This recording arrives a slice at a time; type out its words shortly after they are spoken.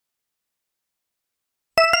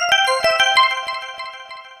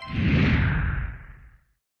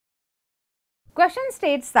Question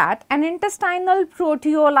states that an intestinal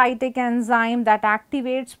proteolytic enzyme that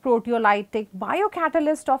activates proteolytic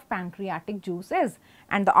biocatalyst of pancreatic juice is,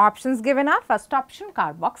 and the options given are: first option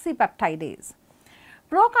carboxypeptidase.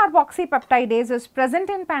 Procarboxypeptidase is present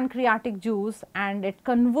in pancreatic juice and it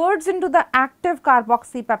converts into the active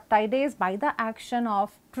carboxypeptidase by the action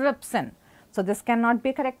of trypsin. So, this cannot be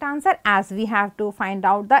a correct answer as we have to find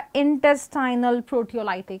out the intestinal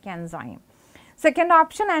proteolytic enzyme. Second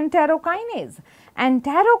option, enterokinase.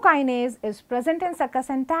 Enterokinase is present in Succus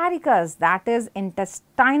entericus, that is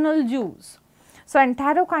intestinal juice. So,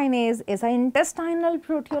 enterokinase is an intestinal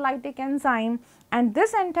proteolytic enzyme and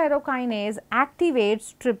this enterokinase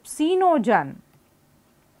activates trypsinogen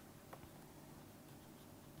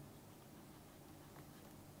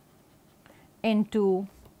into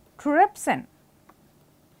trypsin.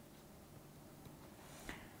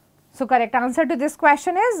 So, correct answer to this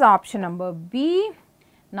question is option number B.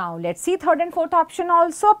 Now, let us see third and fourth option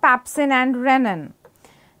also, pepsin and renin.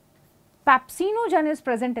 Pepsinogen is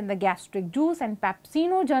present in the gastric juice and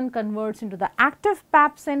pepsinogen converts into the active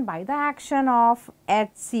pepsin by the action of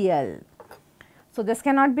HCl. So, this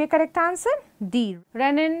cannot be a correct answer. D.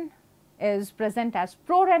 Renin is present as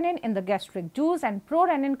prorenin in the gastric juice and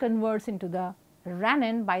prorenin converts into the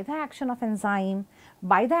renin by the action of enzyme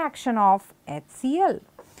by the action of HCl.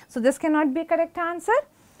 So, this cannot be a correct answer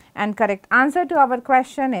and correct answer to our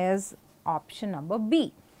question is option number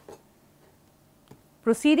B.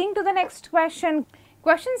 Proceeding to the next question.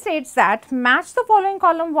 Question states that match the following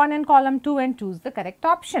column 1 and column 2 and choose the correct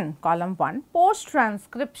option. Column 1,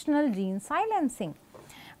 post-transcriptional gene silencing.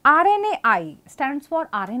 RNAi stands for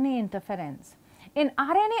RNA interference. In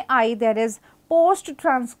RNAi there is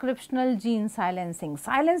post-transcriptional gene silencing,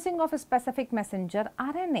 silencing of a specific messenger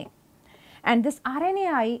RNA. And this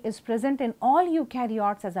RNAi is present in all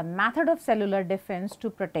eukaryotes as a method of cellular defense to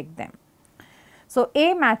protect them. So,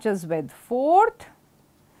 A matches with fourth.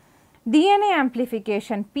 DNA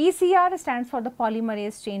amplification, PCR stands for the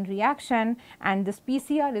polymerase chain reaction and this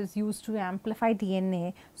PCR is used to amplify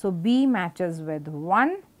DNA. So, B matches with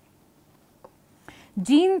 1.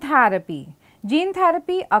 Gene therapy,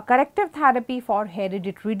 a corrective therapy for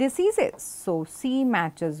hereditary diseases. So, C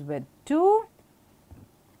matches with 2.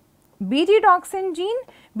 Bt toxin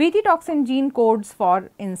gene codes for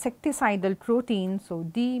insecticidal protein. So,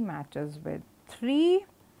 D matches with 3.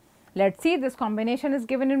 Let us see, this combination is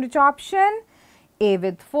given in which option? A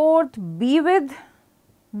with 4th, B with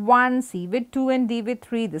 1, C with 2 and D with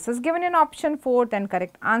 3. This is given in option 4th and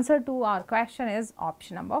correct answer to our question is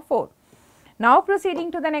option number 4. Now,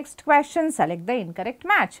 proceeding to the next question, select the incorrect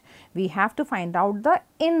match. We have to find out the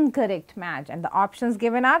incorrect match and the options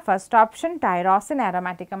given are: first option, tyrosine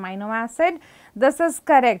aromatic amino acid. This is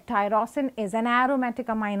correct, tyrosine is an aromatic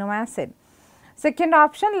amino acid. Second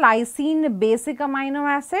option, lysine basic amino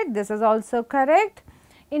acid. This is also correct.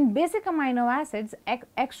 In basic amino acids,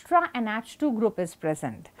 extra NH2 group is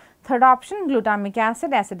present. Third option, glutamic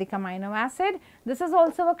acid, acidic amino acid. This is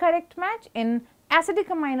also a correct match. In acidic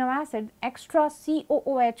amino acid, extra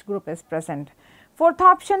COOH group is present. Fourth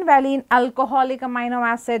option, valine alcoholic amino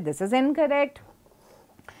acid. This is incorrect.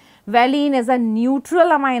 Valine is a neutral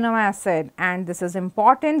amino acid and this is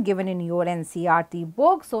important, given in your NCERT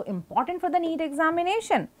book. So, important for the NEET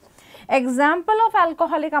examination. Example of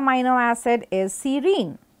alcoholic amino acid is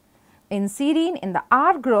serine. In serine, in the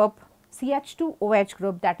R group, CH2OH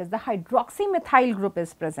group, that is the hydroxymethyl group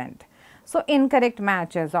is present. So, incorrect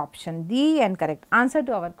match is option D and correct answer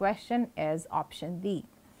to our question is option D.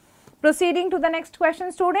 Proceeding to the next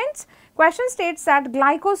question, students. Question states that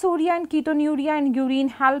glycosuria and ketonuria in urine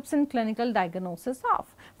helps in clinical diagnosis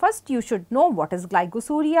of. First, you should know what is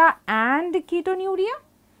glycosuria and ketonuria.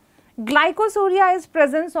 Glycosuria is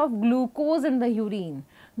presence of glucose in the urine.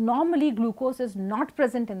 Normally, glucose is not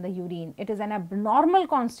present in the urine. It is an abnormal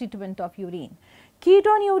constituent of urine.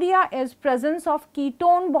 Ketonuria is presence of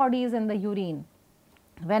ketone bodies in the urine.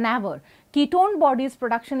 Whenever ketone bodies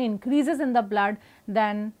production increases in the blood,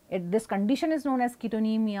 then this condition is known as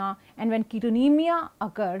ketonemia, and when ketonemia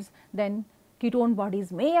occurs, then ketone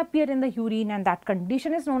bodies may appear in the urine and that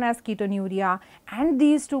condition is known as ketonuria, and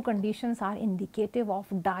these two conditions are indicative of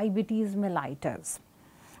diabetes mellitus.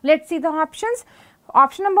 Let us see the options.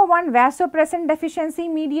 Option number 1, vasopressin deficiency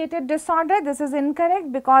mediated disorder. This is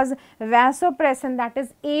incorrect because vasopressin, that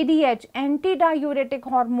is ADH, antidiuretic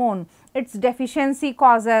hormone, its deficiency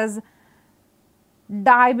causes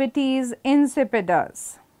diabetes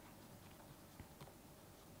insipidus.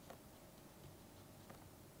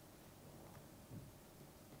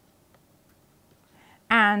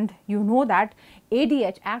 And you know that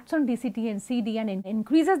ADH acts on DCT and CD and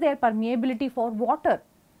increases their permeability for water.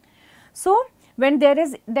 So, When there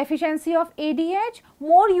is deficiency of ADH,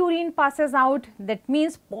 more urine passes out, that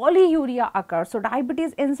means polyuria occurs. So,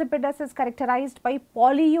 diabetes insipidus is characterized by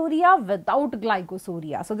polyuria without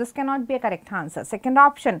glycosuria. So, this cannot be a correct answer. Second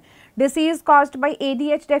option, disease caused by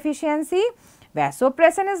ADH deficiency.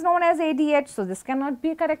 Vasopressin is known as ADH, so this cannot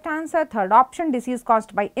be a correct answer. Third option, disease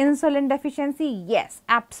caused by insulin deficiency. Yes,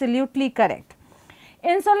 absolutely correct.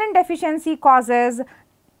 Insulin deficiency causes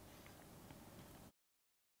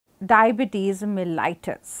diabetes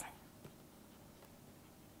mellitus.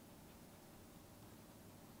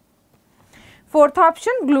 Fourth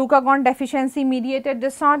option, glucagon deficiency mediated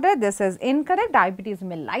disorder. This is incorrect. Diabetes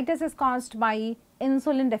mellitus is caused by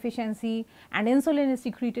insulin deficiency, and insulin is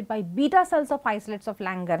secreted by beta cells of islets of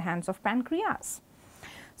Langerhans of pancreas.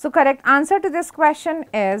 So, correct answer to this question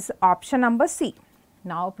is option number C.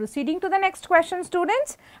 Now, proceeding to the next question,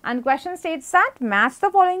 students, and question states that match the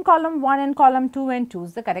following column 1 and column 2 and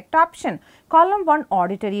choose the correct option. Column 1,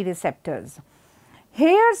 auditory receptors.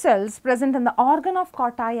 Hair cells present in the organ of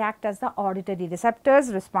Corti act as the auditory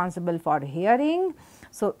receptors responsible for hearing.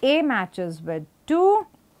 So, A matches with 2.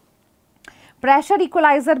 Pressure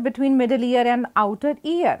equalizer between middle ear and outer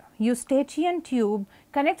ear. Eustachian tube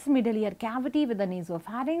connects middle ear cavity with the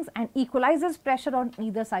nasopharynx and equalizes pressure on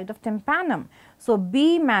either side of tympanum. So,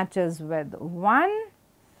 B matches with 1.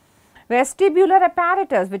 Vestibular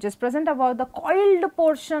apparatus, which is present above the coiled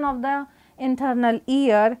portion of the internal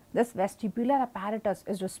ear. This vestibular apparatus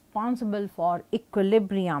is responsible for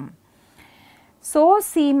equilibrium. So,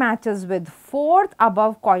 C matches with 4th,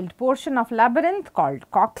 above coiled portion of labyrinth called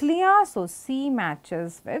cochlea. So, C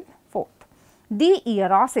matches with 4th. D, ear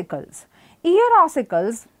ossicles. Ear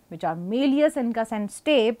ossicles, which are malleus, incus and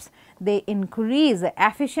stapes, they increase the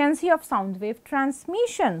efficiency of sound wave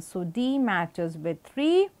transmission. So, D matches with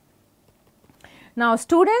 3. Now,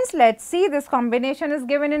 students, let us see this combination is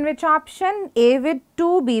given in which option? A with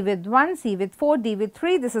 2, B with 1, C with 4, D with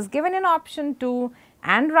 3. This is given in option 2,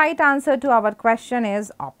 and right answer to our question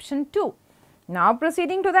is option 2. Now,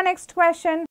 proceeding to the next question.